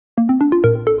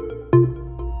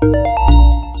On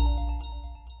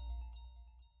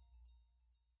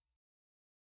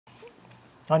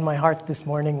my heart this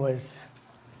morning was,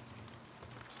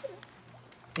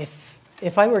 if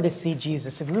I were to see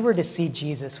Jesus, if we were to see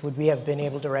Jesus, would we have been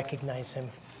able to recognize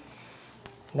him?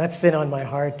 And that's been on my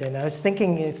heart. And I was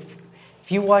thinking, if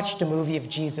you watched a movie of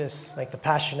Jesus, like The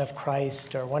Passion of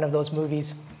Christ or one of those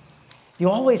movies, you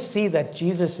always see that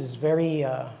Jesus is very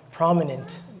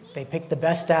prominent. They pick the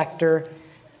best actor,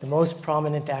 the most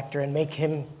prominent actor, and make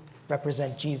him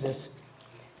represent Jesus.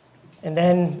 And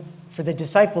then for the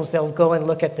disciples, they'll go and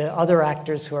look at the other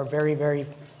actors who are very, very,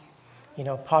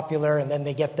 popular, and then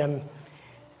they get them.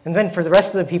 And then for the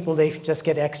rest of the people, they just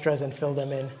get extras and fill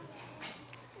them in.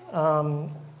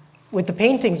 With the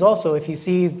paintings also, if you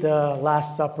see the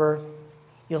Last Supper,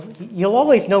 you'll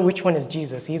always know which one is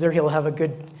Jesus. Either he'll have a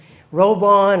good robe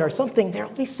on or something. There'll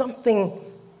be something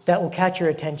that will catch your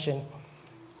attention.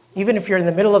 Even if you're in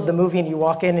the middle of the movie and you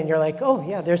walk in and you're like, oh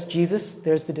yeah, there's Jesus,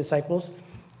 there's the disciples,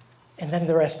 and then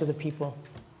the rest of the people.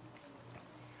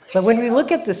 But when we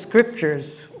look at the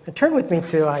scriptures, turn with me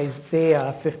to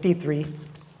Isaiah 53.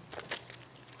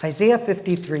 Isaiah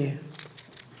 53,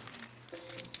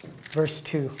 verse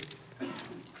 2.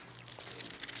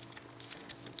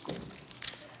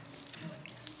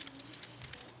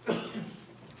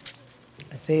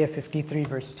 Isaiah 53,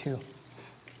 verse 2.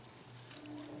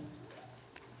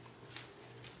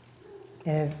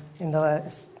 And in the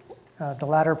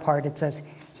latter part, it says,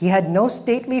 "He had no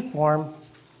stately form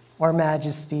or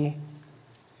majesty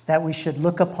that we should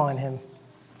look upon him,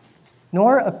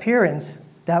 nor appearance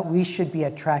that we should be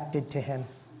attracted to him."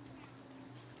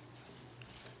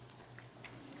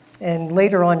 And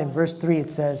later on in verse 3,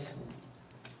 it says,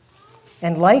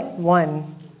 "And like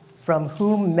one from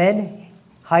whom men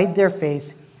hide their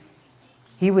face,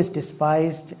 he was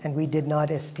despised, and we did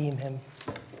not esteem him."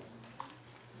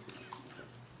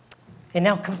 And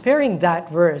now comparing that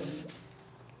verse,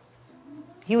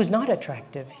 he was not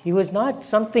attractive. He was not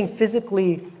something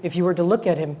physically, if you were to look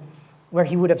at him, where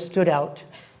he would have stood out.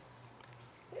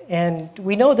 And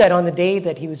we know that on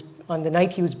the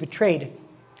night he was betrayed,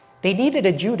 they needed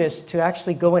a Judas to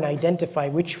actually go and identify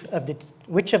which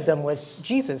of them was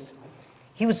Jesus.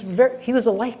 He was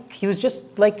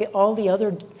just like all the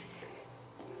other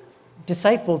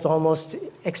disciples almost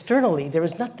externally. There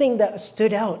was nothing that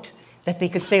stood out that they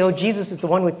could say, oh, Jesus is the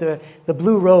one with the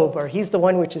blue robe, or he's the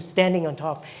one which is standing on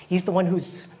top. He's the one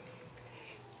who's,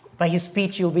 by his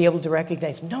speech, you'll be able to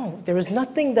recognize him. No, there was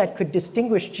nothing that could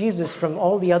distinguish Jesus from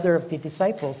all the other of the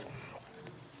disciples.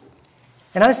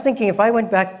 And I was thinking, if I went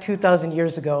back 2,000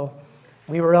 years ago,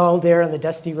 we were all there on the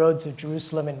dusty roads of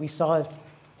Jerusalem, and we saw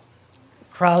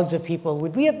crowds of people,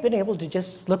 would we have been able to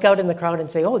just look out in the crowd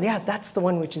and say, oh, yeah, that's the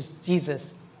one which is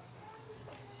Jesus?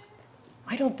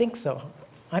 I don't think so.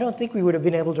 I don't think we would have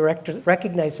been able to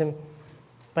recognize him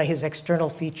by his external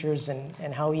features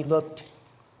and how he looked.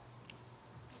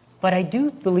 But I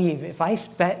do believe if I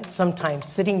spent some time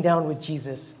sitting down with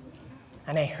Jesus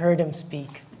and I heard him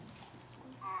speak,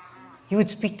 he would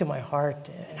speak to my heart,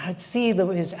 and I'd see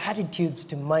his attitudes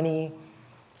to money,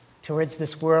 towards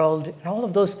this world, and all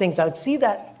of those things. I would see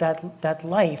that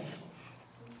life,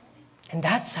 and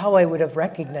that's how I would have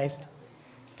recognized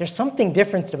there's something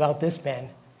different about this man.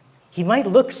 He might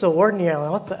look so ordinary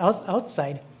on the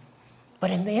outside, but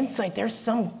in the inside,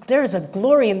 there's a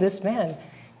glory in this man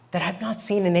that I've not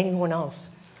seen in anyone else.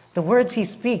 The words he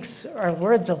speaks are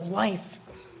words of life.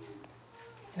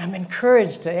 And I'm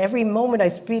encouraged that every moment I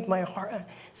speak, my heart,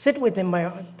 sit with him,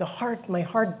 my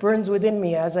heart burns within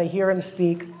me as I hear him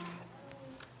speak.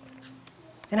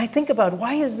 And I think about,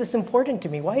 why is this important to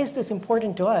me? Why is this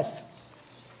important to us?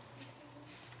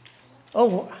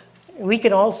 Oh, we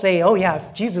can all say, oh yeah,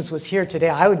 if Jesus was here today,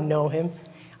 I would know him.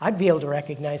 I'd be able to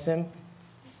recognize him.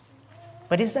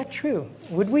 But is that true?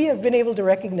 Would we have been able to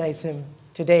recognize him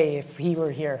today if he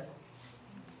were here?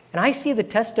 And I see the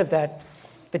test of that,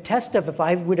 the test of if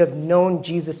I would have known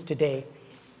Jesus today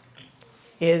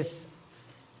is,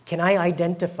 can I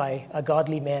identify a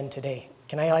godly man today?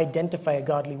 Can I identify a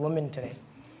godly woman today?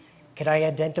 Can I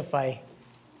identify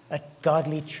a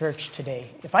godly church today?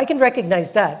 If I can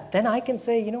recognize that, then I can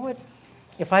say, you know what?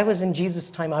 If I was in Jesus'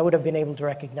 time, I would have been able to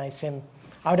recognize him.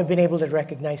 I would have been able to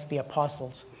recognize the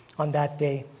apostles on that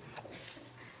day.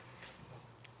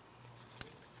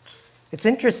 It's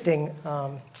interesting.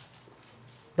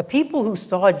 The people who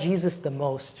saw Jesus the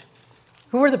most,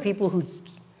 who were the people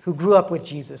who grew up with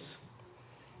Jesus?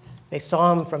 They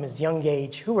saw him from his young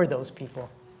age. Who were those people?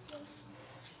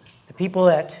 The people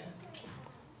that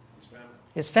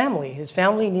his family. His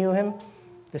family knew him.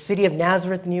 The city of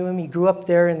Nazareth knew him. He grew up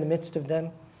there in the midst of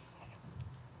them.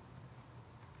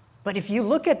 But if you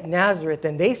look at Nazareth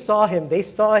and they saw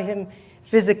him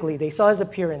physically, they saw his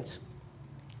appearance,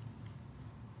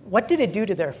 what did it do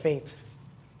to their faith?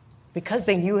 Because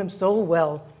they knew him so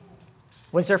well,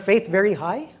 was their faith very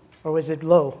high or was it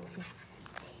low?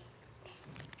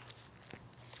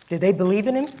 Did they believe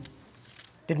in him?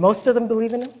 Did most of them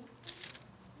believe in him?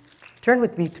 Turn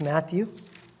with me to Matthew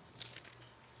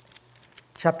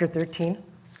chapter 13.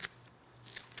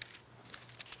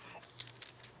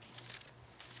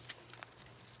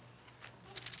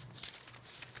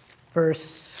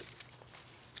 Verse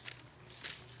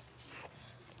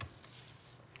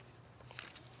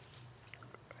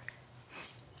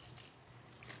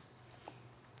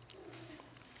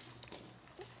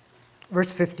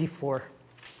 54.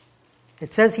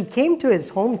 It says, he came to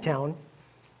his hometown,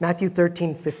 Matthew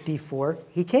 13:54.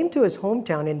 He came to his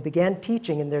hometown and began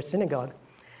teaching in their synagogue,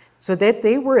 so that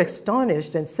they were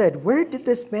astonished and said, where did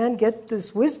this man get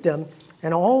this wisdom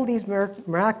and all these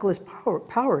miraculous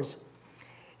powers?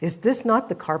 Is this not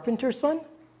the carpenter's son?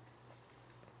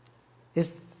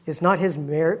 Is not his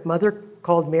mother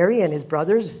called Mary, and his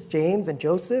brothers James and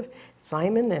Joseph,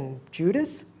 Simon and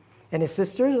Judas, and his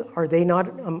sisters, are they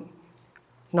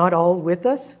not all with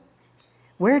us?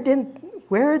 Where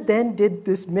then did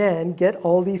this man get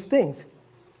all these things?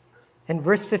 And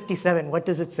verse 57, what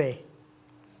does it say?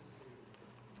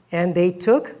 And they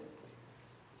took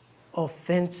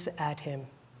offense at him.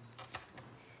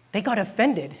 They got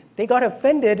offended. They got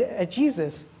offended at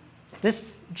Jesus,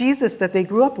 this Jesus that they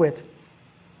grew up with.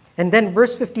 And then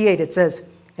verse 58, it says,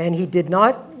 and he did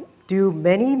not do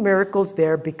many miracles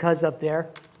there because of their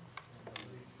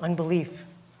unbelief.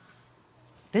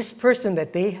 This person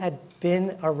that they had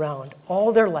been around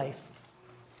all their life,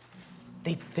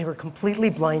 they were completely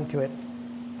blind to it.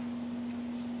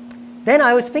 Then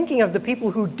I was thinking of the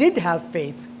people who did have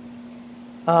faith.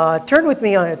 Turn with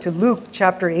me to Luke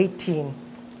chapter 18.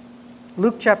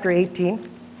 Luke chapter 18.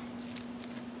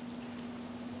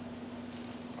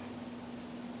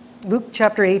 Luke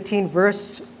chapter 18,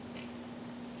 verse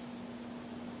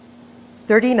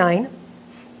 39.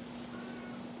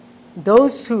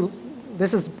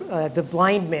 This is the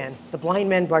blind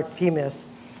man Bartimaeus.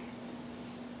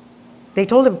 They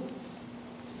told him,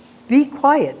 be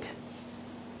quiet.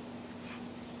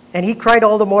 And he cried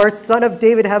all the more, Son of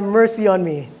David, have mercy on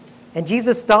me. And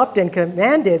Jesus stopped and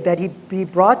commanded that he be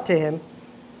brought to him.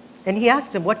 And he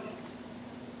asked him,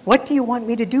 what do you want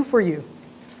me to do for you?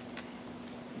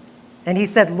 And he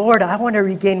said, Lord, I want to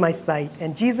regain my sight.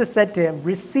 And Jesus said to him,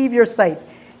 receive your sight.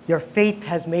 Your faith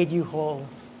has made you whole.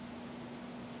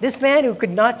 This man who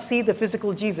could not see the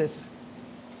physical Jesus,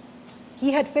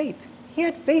 he had faith. He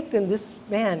had faith in this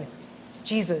man,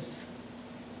 Jesus.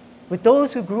 With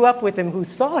those who grew up with him, who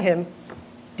saw him,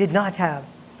 did not have.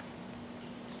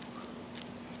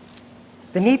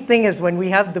 The neat thing is when we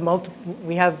have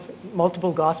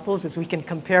multiple gospels, is we can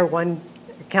compare one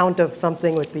account of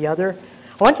something with the other.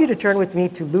 I want you to turn with me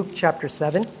to Luke chapter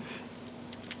 7,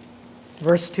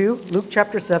 verse 2. Luke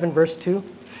chapter 7, verse 2.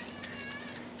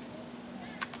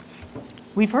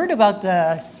 We've heard about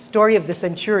the story of the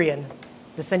centurion.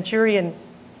 The centurion,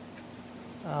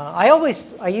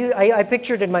 I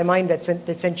pictured in my mind that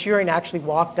the centurion actually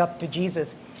walked up to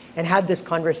Jesus and had this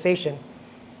conversation.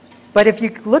 But if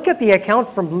you look at the account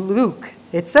from Luke,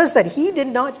 it says that he did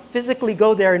not physically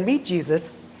go there and meet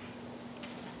Jesus.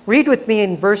 Read with me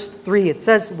in verse 3. It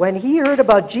says, when he heard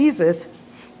about Jesus,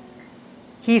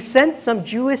 he sent some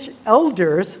Jewish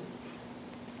elders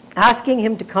asking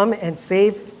him to come and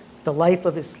save the life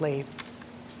of his slave.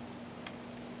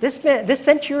 This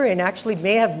centurion actually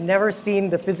may have never seen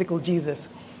the physical Jesus.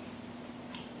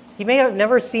 He may have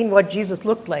never seen what Jesus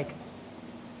looked like.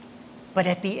 But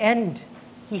at the end,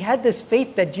 he had this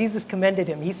faith that Jesus commended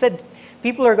him. He said,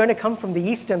 people are going to come from the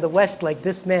east and the west like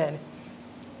this man.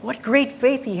 What great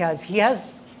faith he has. He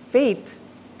has faith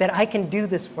that I can do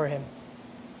this for him.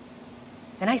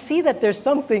 And I see that there's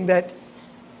something that,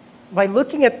 by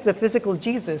looking at the physical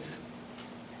Jesus,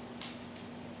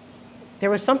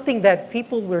 there was something that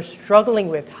people were struggling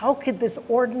with. How could this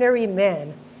ordinary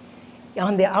man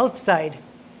on the outside,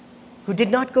 who did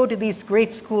not go to these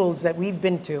great schools that we've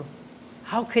been to,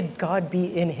 how could God be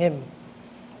in him?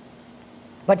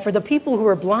 But for the people who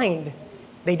were blind,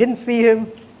 they didn't see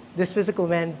him, this physical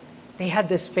man. They had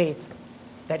this faith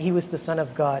that he was the Son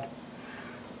of God.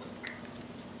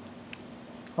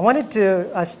 I wanted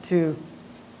us to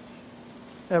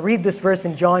read this verse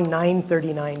in John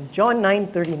 9:39. John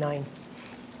 9:39.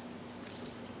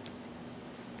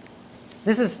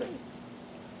 This is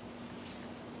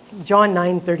John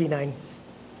 9:39.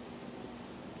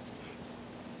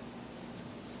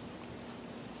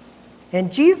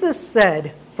 And Jesus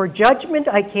said, "For judgment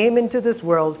I came into this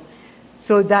world,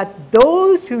 so that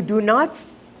those who do not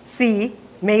see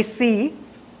may see,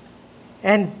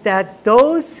 and that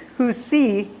those who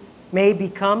see may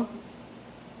become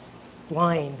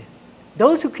blind."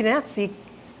 Those who cannot see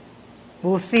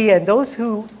will see, and those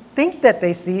who think that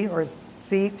they see or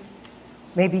see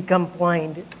may become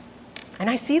blind. And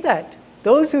I see that.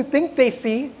 Those who think they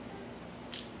see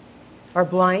are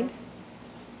blind,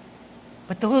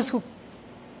 but those who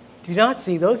do not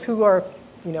see, those who are,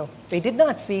 they did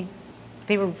not see,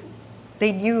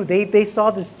 they knew, they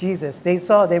saw this Jesus.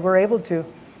 They were able to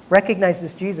recognize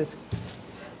this Jesus.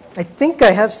 I think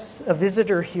I have a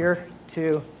visitor here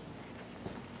to,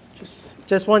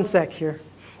 just one sec here.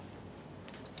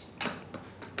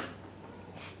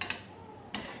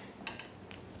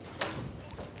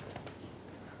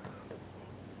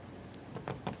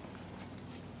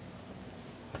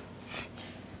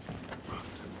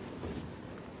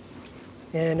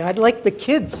 And I'd like the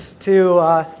kids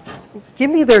to give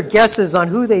me their guesses on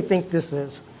who they think this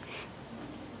is.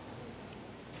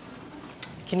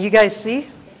 Can you guys see?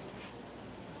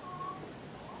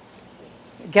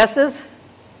 Guesses?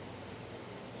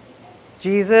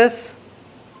 Jesus?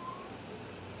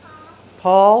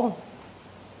 Paul?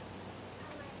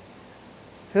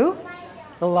 Who?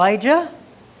 Elijah?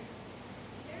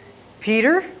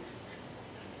 Peter?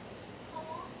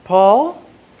 Paul?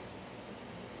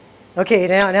 Okay,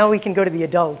 now we can go to the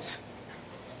adults.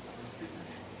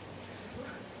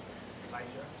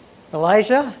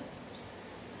 Elijah?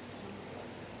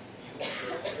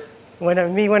 When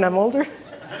I'm older?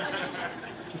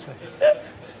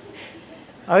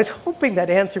 I was hoping that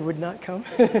answer would not come.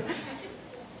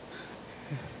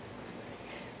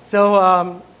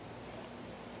 So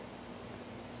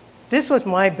this was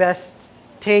my best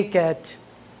take at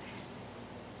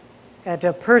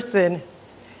a person.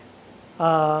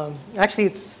 Actually,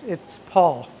 it's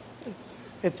Paul.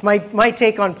 It's my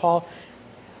take on Paul.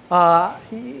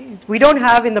 We don't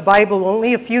have in the Bible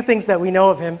only a few things that we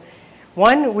know of him.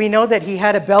 One, we know that he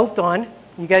had a belt on.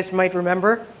 You guys might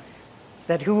remember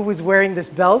that who was wearing this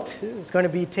belt is going to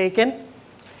be taken.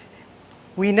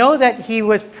 We know that he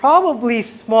was probably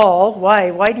small.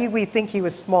 Why? Why do we think he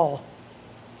was small?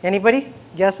 Anybody?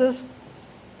 Guesses?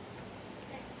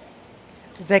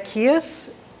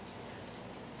 Zacchaeus?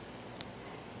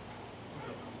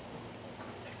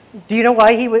 Do you know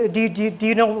why do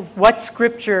you know what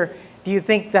scripture do you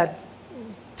think that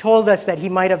told us that he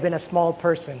might have been a small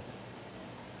person?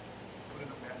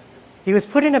 He was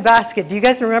put in a basket. Do you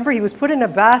guys remember? He was put in a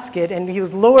basket and he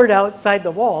was lowered outside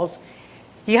the walls.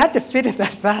 He had to fit in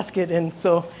that basket, and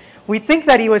so we think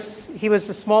that he was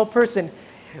a small person.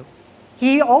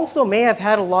 He also may have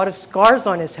had a lot of scars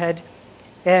on his head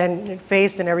and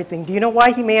face and everything. Do you know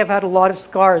why he may have had a lot of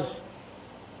scars?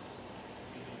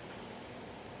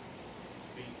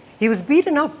 He was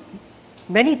beaten up.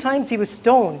 Many times he was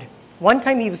stoned. One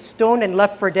time he was stoned and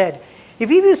left for dead. If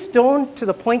he was stoned to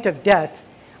the point of death,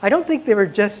 I don't think they were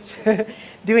just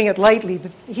doing it lightly.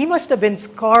 He must have been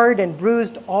scarred and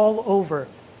bruised all over.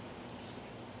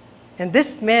 And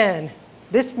this man,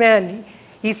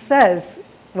 he says,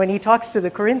 when he talks to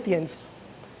the Corinthians,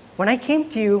 "When I came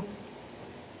to you,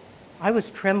 I was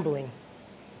trembling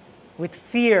with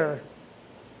fear.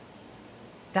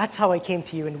 That's how I came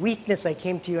to you. In weakness I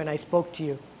came to you and I spoke to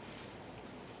you."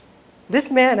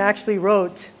 This man actually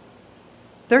wrote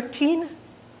 13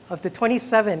 of the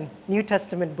 27 New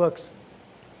Testament books.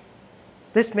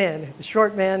 This man, the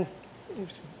short man,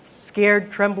 scared,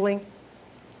 trembling.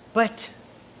 But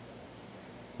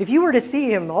if you were to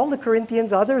see him, all the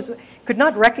Corinthians, others could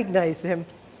not recognize him.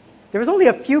 There was only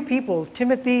a few people,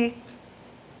 Timothy,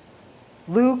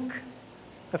 Luke,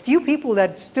 a few people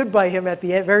that stood by him at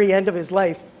the very end of his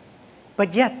life.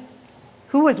 But yet,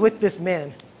 who was with this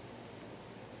man?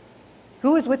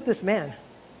 Who was with this man?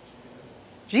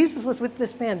 Jesus was with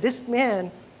this man. This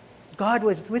man, God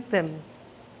was with them.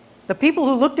 The people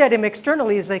who looked at him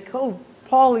externally is like, "Oh,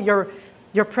 Paul, your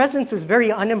presence is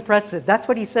very unimpressive." That's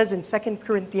what he says in 2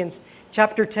 Corinthians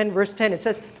chapter 10, verse 10. It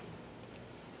says,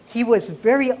 he was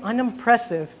very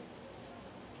unimpressive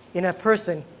in a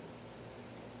person.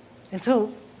 And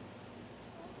so,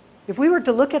 if we were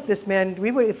to look at this man,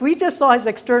 if we just saw his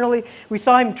externally, we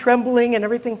saw him trembling and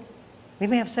everything, we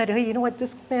may have said, "Hey, you know what,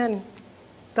 this man,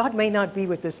 God may not be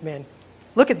with this man.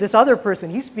 Look at this other person.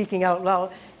 He's speaking out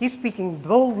loud. He's speaking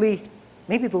boldly.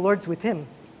 Maybe the Lord's with him."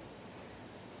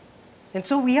 And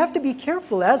so we have to be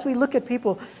careful as we look at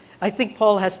people. I think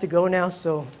Paul has to go now,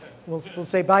 so we'll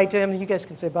say bye to him. You guys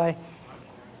can say bye.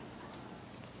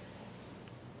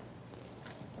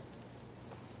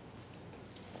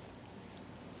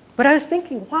 But I was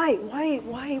thinking, why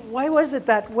was it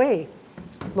that way,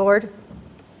 Lord?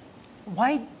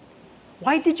 Why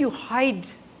did you hide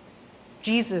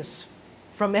Jesus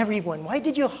from everyone? Why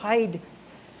did you hide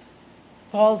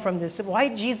Paul from this? Why,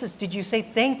 Jesus, did you say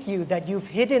thank you that you've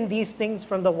hidden these things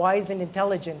from the wise and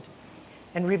intelligent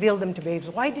and revealed them to babes?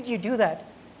 Why did you do that?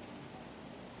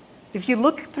 If you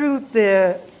look through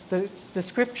the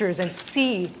scriptures and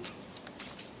see,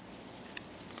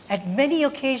 at many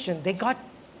occasions they got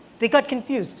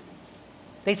confused.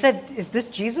 They said, is this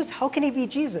Jesus? How can he be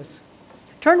Jesus?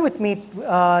 Turn with me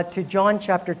to John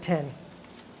chapter 10.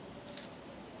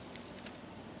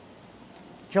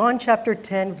 John chapter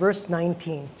 10, verse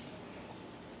 19.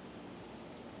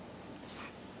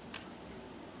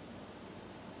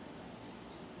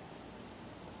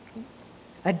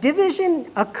 A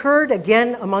division occurred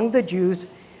again among the Jews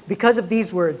because of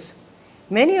these words.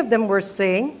 Many of them were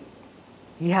saying,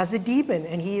 he has a demon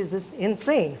and he is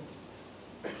insane.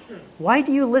 Why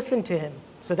do you listen to him?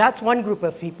 So that's one group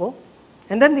of people.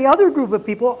 And then the other group of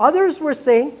people, others were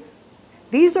saying,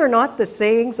 these are not the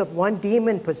sayings of one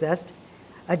demon possessed.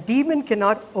 A demon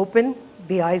cannot open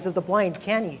the eyes of the blind,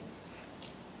 can he?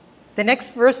 The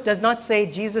next verse does not say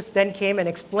Jesus then came and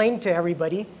explained to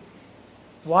everybody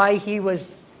why he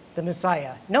was the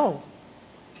Messiah. No.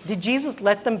 Did Jesus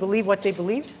let them believe what they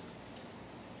believed?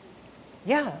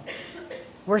 Yeah.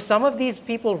 Were some of these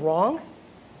people wrong?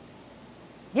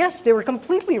 Yes, they were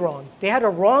completely wrong. They had a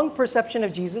wrong perception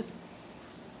of Jesus.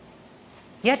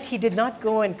 Yet he did not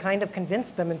go and kind of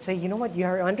convince them and say, you know what,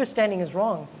 your understanding is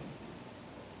wrong.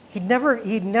 He'd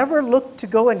never looked to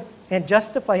go and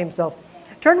justify himself.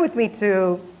 Turn with me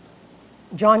to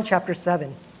John chapter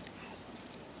 7.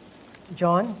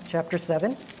 John chapter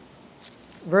 7,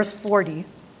 verse 40. It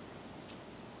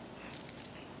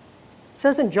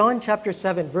says in John chapter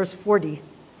 7, verse 40,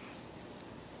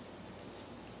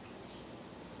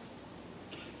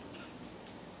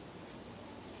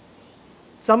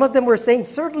 some of them were saying,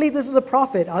 certainly this is a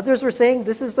prophet. Others were saying,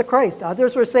 this is the Christ.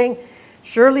 Others were saying,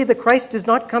 surely the Christ is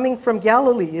not coming from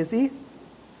Galilee, is he?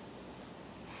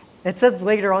 It says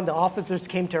later on the officers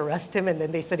came to arrest him, and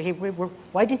then they said, hey,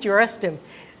 why didn't you arrest him?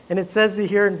 And it says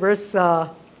here in verse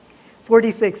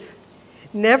 46,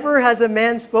 never has a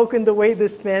man spoken the way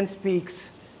this man speaks.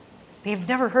 They've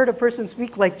never heard a person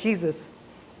speak like Jesus.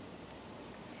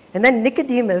 And then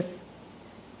Nicodemus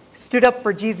stood up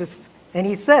for Jesus, and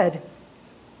he said,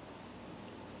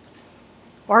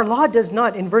 our law does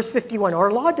not, in verse 51, our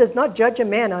law does not judge a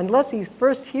man unless he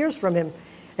first hears from him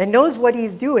and knows what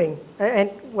he's doing,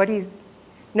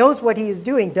 knows what he is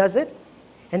doing, does it?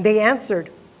 And they answered,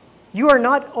 you are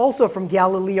not also from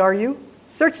Galilee, are you?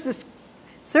 Search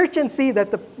and see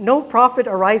that no prophet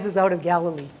arises out of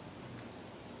Galilee.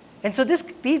 And so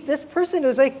this person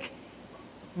was like,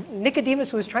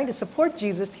 Nicodemus, who was trying to support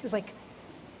Jesus, he was like,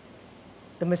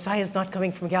 the Messiah is not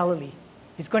coming from Galilee.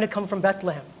 He's going to come from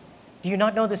Bethlehem. Do you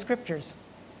not know the scriptures?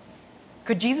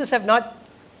 Could Jesus have not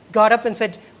got up and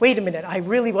said, wait a minute, I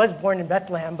really was born in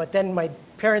Bethlehem, but then my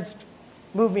parents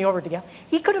moved me over to Galilee?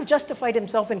 He could have justified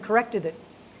himself and corrected it.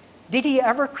 Did he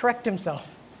ever correct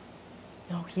himself?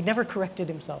 No, he never corrected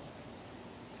himself.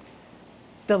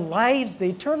 The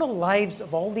eternal lives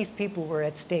of all these people were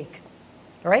at stake,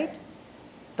 right?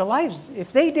 The lives,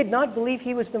 if they did not believe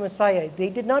he was the Messiah, they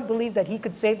did not believe that he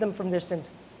could save them from their sins,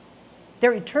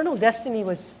 their eternal destiny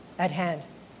was at hand.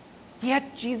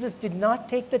 Yet Jesus did not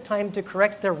take the time to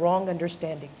correct their wrong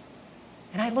understanding.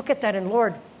 And I look at that and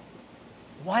Lord,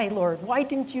 why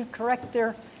didn't you correct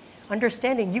their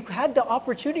understanding? You had the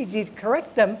opportunity to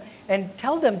correct them and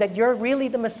tell them that you're really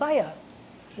the Messiah.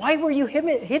 Why were you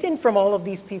hidden from all of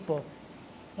these people?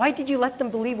 Why did you let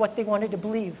them believe what they wanted to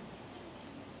believe?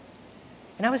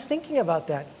 And I was thinking about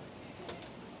that.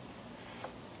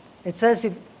 It says,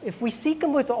 if we seek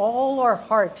him with all our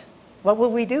heart, what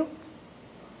will we do?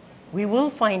 We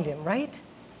will find him, right?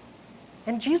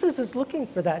 And Jesus is looking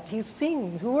for that. He's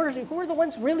seeing who are the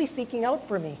ones really seeking out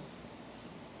for me.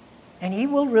 And he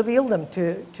will reveal them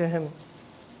to him.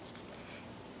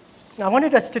 Now, I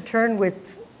wanted us to turn to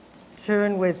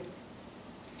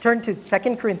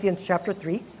 2 Corinthians chapter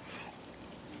 3.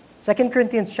 2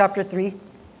 Corinthians chapter 3.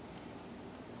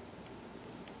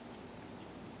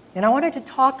 And I wanted to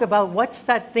talk about what's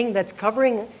that thing that's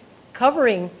covering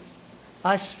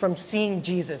us from seeing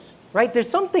Jesus, right? There's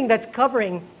something that's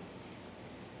covering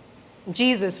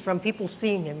Jesus from people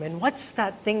seeing him. And what's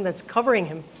that thing that's covering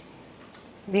him,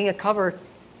 being a cover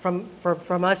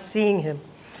from us seeing him?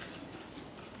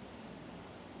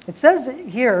 It says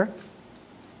here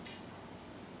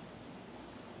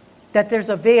that there's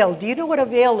a veil. Do you know what a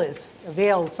veil is? A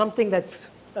veil, something that's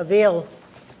a veil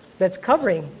that's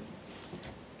covering.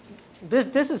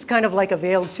 This is kind of like a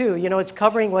veil too. It's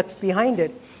covering what's behind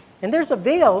it. And there's a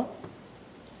veil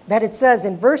that it says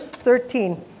in verse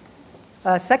 13,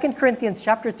 2 Corinthians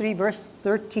chapter 3, verse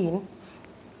 13.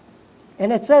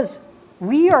 And it says,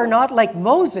 we are not like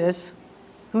Moses,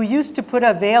 who used to put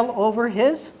a veil over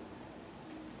his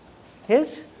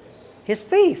face.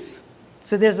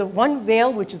 So there's one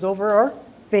veil which is over our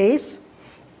face.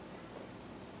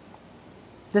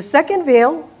 The second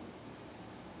veil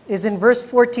is in verse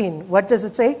 14. What does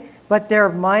it say? But their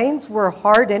minds were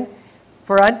hardened,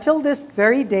 for until this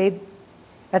very day,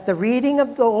 at the reading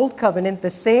of the Old Covenant, the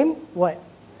same, what?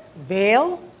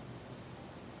 Veil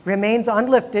remains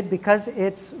unlifted because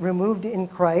it's removed in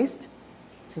Christ.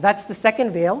 So that's the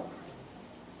second veil.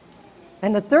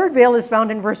 And the third veil is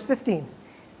found in verse 15.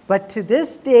 But to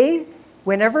this day,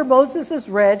 whenever Moses is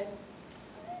read,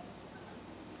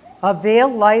 a veil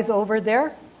lies over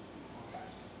their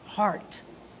heart.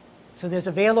 So there's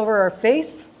a veil over our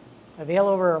face, a veil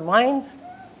over our minds,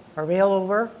 a veil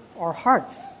over our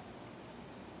hearts.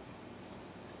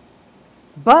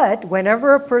 But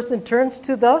whenever a person turns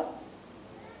to the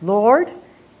Lord,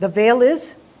 the veil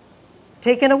is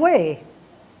taken away.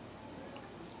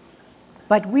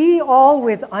 But we all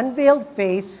with unveiled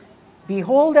face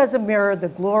behold as a mirror the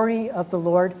glory of the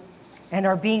Lord, and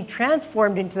are being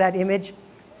transformed into that image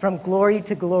from glory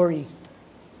to glory.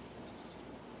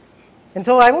 And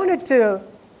so I wanted to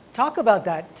talk about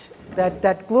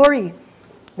that glory,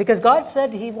 because God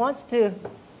said He's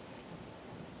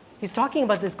talking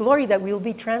about this glory, that we will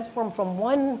be transformed from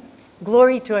one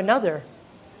glory to another.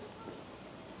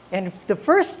 And the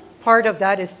first part of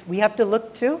that is we have to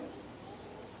look to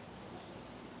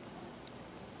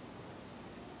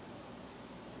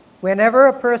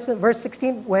verse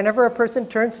 16, whenever a person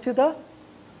turns to the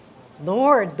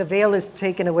Lord, the veil is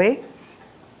taken away.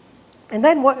 And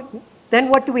then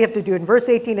what do we have to do? In verse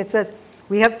 18 it says,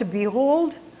 we have to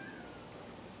behold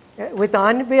with the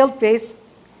unveiled face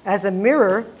as a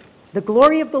mirror the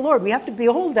glory of the Lord. We have to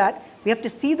behold that. We have to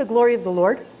see the glory of the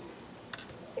Lord.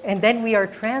 And then we are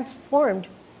transformed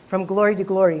from glory to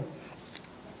glory.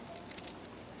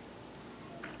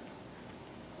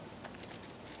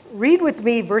 Read with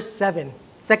me verse 7.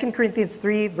 2 Corinthians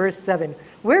 3, verse 7.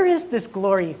 Where is this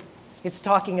glory it's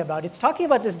talking about? It's talking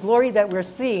about this glory that we're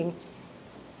seeing.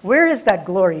 Where is that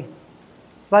glory?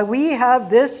 But we have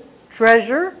this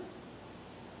treasure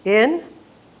in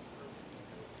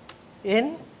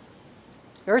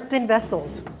earthen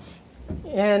vessels.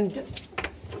 And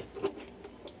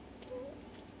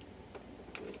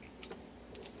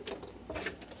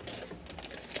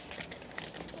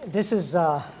this is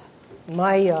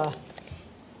my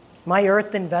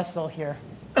earthen vessel here.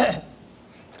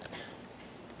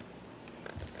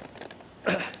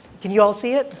 Can you all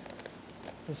see it?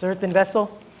 This earthen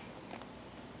vessel.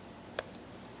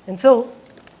 And so,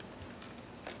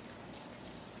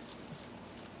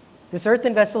 this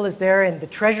earthen vessel is there, and the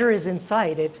treasure is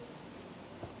inside it.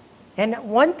 And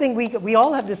one thing, we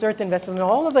all have this earthen vessel, and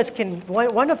all of us can,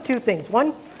 one of two things.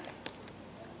 One,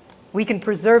 we can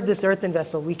preserve this earthen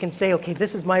vessel. We can say, okay,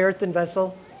 this is my earthen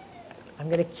vessel. I'm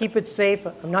going to keep it safe.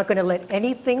 I'm not going to let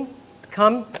anything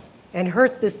come and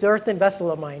hurt this earthen vessel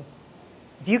of mine.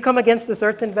 If you come against this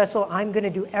earthen vessel, I'm going to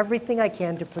do everything I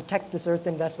can to protect this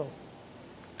earthen vessel.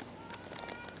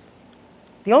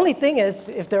 The only thing is,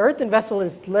 if the earthen vessel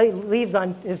is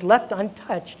left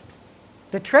untouched,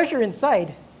 the treasure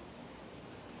inside,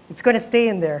 it's going to stay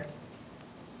in there.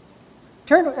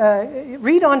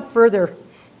 Read on further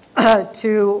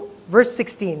to verse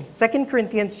 16. 2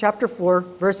 Corinthians chapter 4,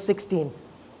 verse 16.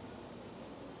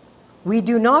 We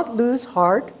do not lose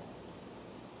heart,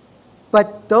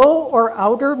 but though our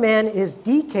outer man is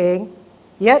decaying,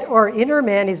 yet our inner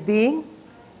man is being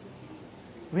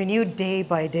renewed day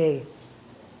by day.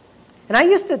 And I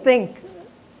used to think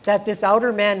that this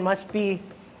outer man must be,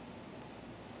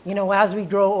 as we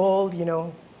grow old,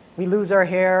 we lose our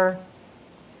hair,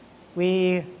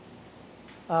 we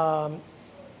lose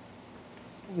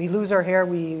our hair,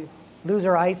 we lose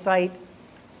our eyesight,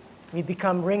 we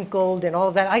become wrinkled and all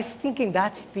of that. I was thinking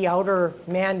that's the outer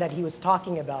man that he was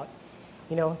talking about.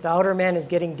 The outer man is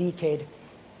getting decayed.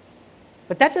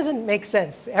 But that doesn't make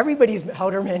sense. Everybody's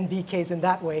outer man decays in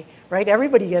that way, right?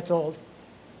 Everybody gets old.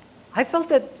 I felt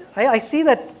that, I see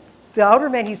that the outer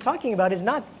man he's talking about is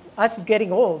not us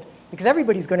getting old, because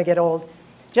everybody's going to get old.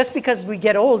 Just because we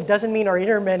get old doesn't mean our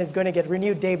inner man is going to get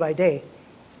renewed day by day.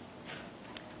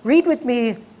 Read with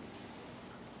me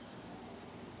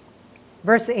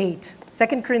verse 8,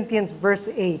 2 Corinthians verse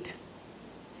 8.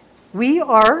 We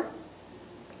are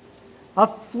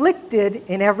afflicted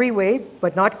in every way,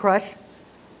 but not crushed,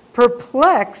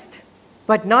 perplexed,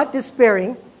 but not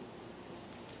despairing,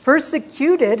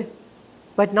 persecuted,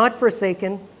 but not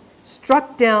forsaken,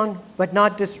 struck down, but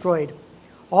not destroyed,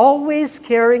 always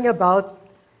carrying about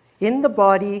in the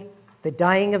body the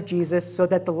dying of Jesus, so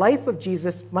that the life of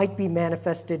Jesus might be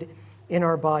manifested in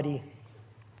our body.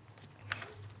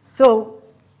 So,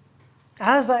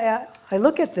 as I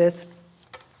look at this,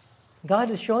 God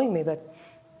is showing me that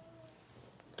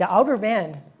the outer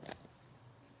man,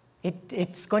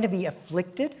 it's going to be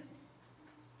afflicted,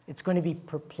 it's going to be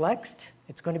perplexed,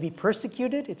 it's going to be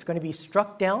persecuted, it's going to be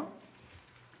struck down.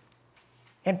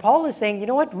 And Paul is saying, you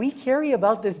know what? We carry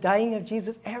about this dying of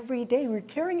Jesus every day. We're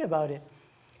caring about it.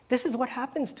 This is what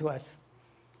happens to us.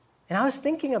 And I was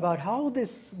thinking about how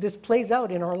this plays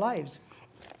out in our lives.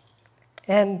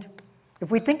 And if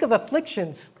we think of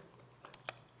afflictions,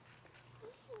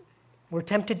 we're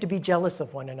tempted to be jealous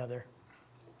of one another.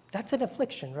 That's an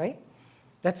affliction, right?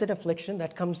 That's an affliction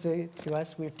that comes to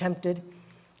us. We're tempted.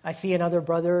 I see another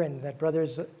brother, and that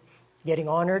brother's getting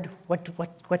honored.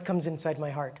 What comes inside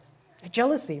my heart? A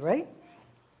jealousy, right?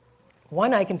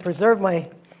 One, I can preserve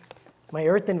my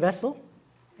earthen vessel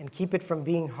and keep it from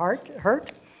being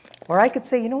hurt. Or I could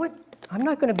say, you know what? I'm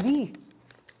not going to be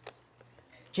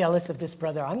jealous of this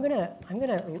brother. I'm going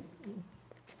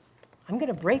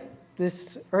to break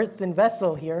this earthen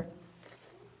vessel here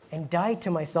and die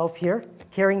to myself here,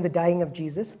 carrying the dying of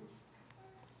Jesus.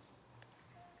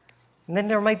 And then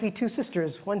there might be two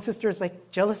sisters. One sister is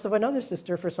like jealous of another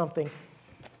sister for something.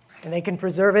 And they can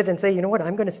preserve it and say, you know what,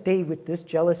 I'm going to stay with this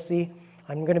jealousy.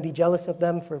 I'm going to be jealous of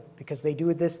them because they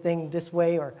do this thing this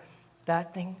way or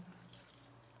that thing.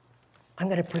 I'm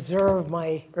going to preserve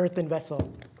my earthen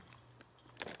vessel.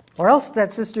 Or else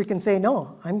that sister can say,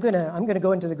 no, I'm going to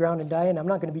go into the ground and die, and I'm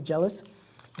not going to be jealous.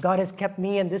 God has kept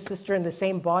me and this sister in the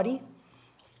same body.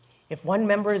 If one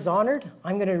member is honored,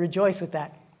 I'm going to rejoice with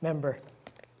that member.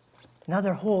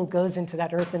 Another hole goes into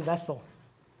that earthen vessel.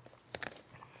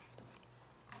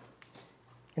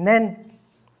 And then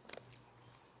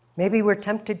maybe we're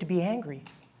tempted to be angry.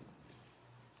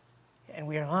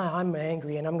 And I'm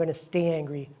angry, and I'm going to stay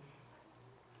angry.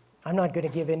 I'm not going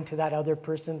to give in to that other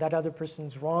person. That other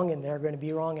person's wrong, and they're going to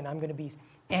be wrong, and I'm going to be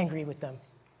angry with them.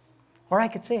 Or I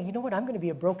could say, you know what, I'm going to be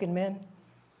a broken man.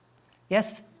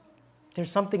 Yes, there's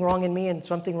something wrong in me and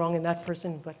something wrong in that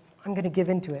person, but I'm going to give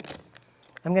in to it.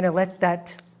 I'm going to let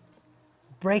that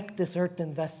break this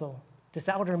earthen vessel. This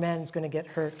outer man's going to get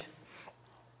hurt.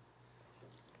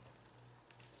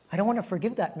 I don't want to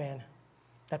forgive that man.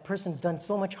 That person's done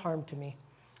so much harm to me.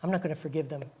 I'm not going to forgive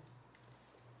them.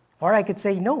 Or I could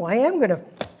say, no, I'm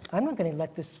not going to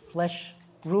let this flesh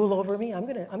rule over me. I'm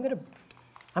going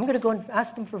to go and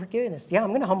ask them for forgiveness. Yeah, I'm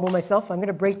going to humble myself. I'm going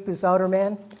to break this outer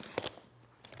man.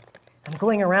 I'm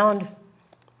going around.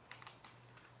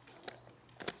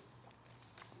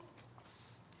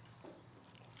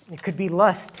 It could be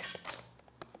lust.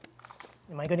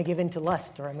 Am I going to give in to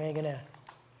lust, or am I going to...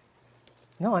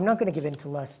 No, I'm not going to give in to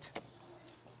lust.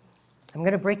 I'm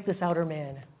going to break this outer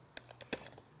man.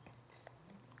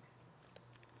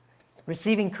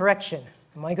 Receiving correction.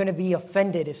 Am I going to be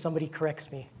offended if somebody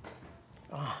corrects me?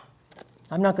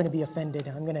 I'm not going to be offended.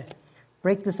 I'm going to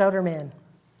break this outer man.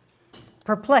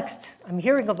 Perplexed. I'm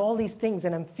hearing of all these things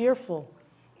and I'm fearful.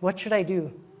 What should I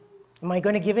do? Am I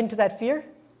going to give in to that fear?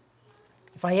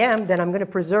 If I am, then I'm going to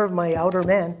preserve my outer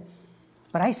man.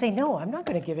 But I say, no, I'm not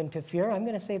going to give in to fear. I'm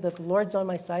going to say that the Lord's on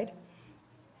my side.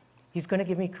 He's going to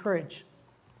give me courage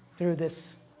through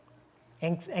this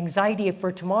anxiety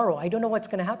for tomorrow. I don't know what's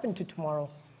going to happen to tomorrow.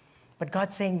 But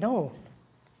God's saying, no,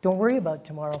 don't worry about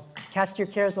tomorrow. Cast your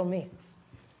cares on me.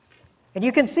 And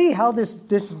you can see how this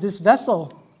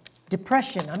vessel,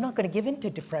 depression, I'm not going to give in to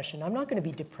depression. I'm not going to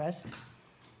be depressed.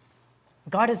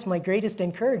 God is my greatest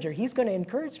encourager. He's going to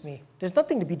encourage me. There's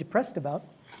nothing to be depressed about.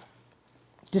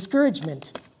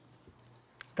 Discouragement.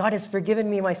 God has forgiven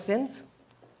me my sins.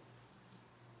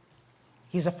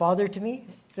 He's a father to me.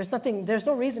 There's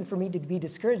no reason for me to be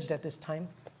discouraged at this time.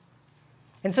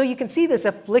 And so you can see this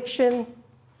affliction,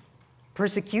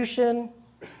 persecution,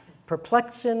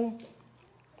 perplexion,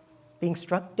 being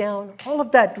struck down, all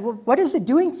of that. What is it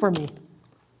doing for me?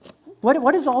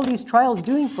 What is all these trials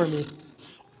doing for me?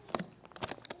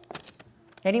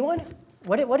 Anyone?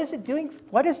 What is it doing?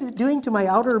 What is it doing to my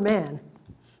outer man?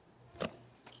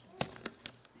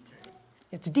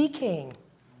 It's decaying.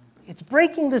 It's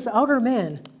breaking this outer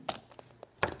man.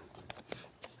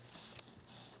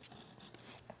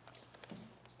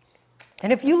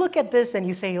 And if you look at this and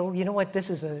you say, oh, you know what, this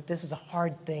is a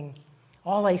hard thing.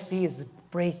 All I see is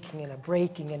breaking and a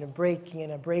breaking and a breaking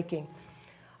and a breaking.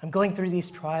 I'm going through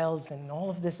these trials and all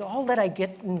of this, all that I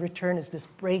get in return is this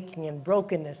breaking and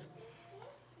brokenness.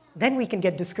 then we can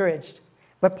get discouraged.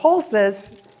 But Paul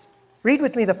says, read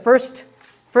with me the first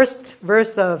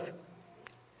verse of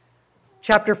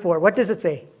chapter 4. What does it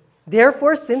say?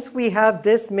 Therefore, since we have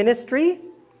this ministry,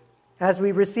 as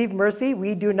we receive mercy,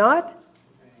 we do not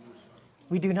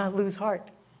lose heart.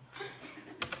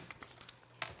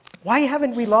 Why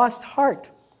haven't we lost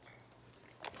heart?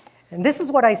 And this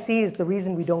is what I see is the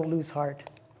reason we don't lose heart.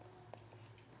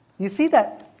 You see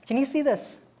that? Can you see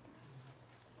this?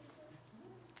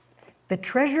 The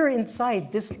treasure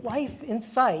inside, this life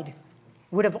inside,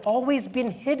 would have always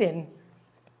been hidden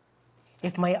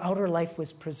if my outer life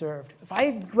was preserved. If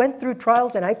I went through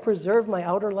trials and I preserved my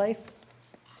outer life,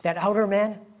 that outer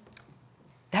man,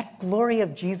 that glory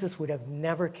of Jesus would have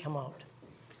never come out.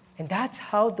 And that's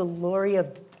how the glory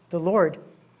of the Lord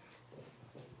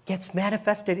gets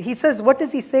manifested. He says, what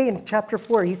does he say in chapter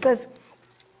 4? He says,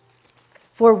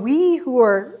 for we who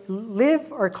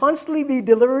live are constantly be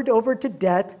delivered over to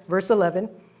death, verse 11,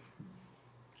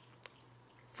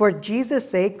 for Jesus'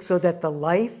 sake, so that the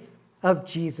life of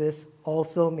Jesus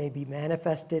also may be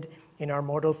manifested in our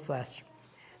mortal flesh.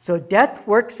 So death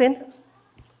works in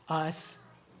us,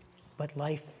 but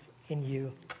life in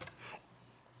you.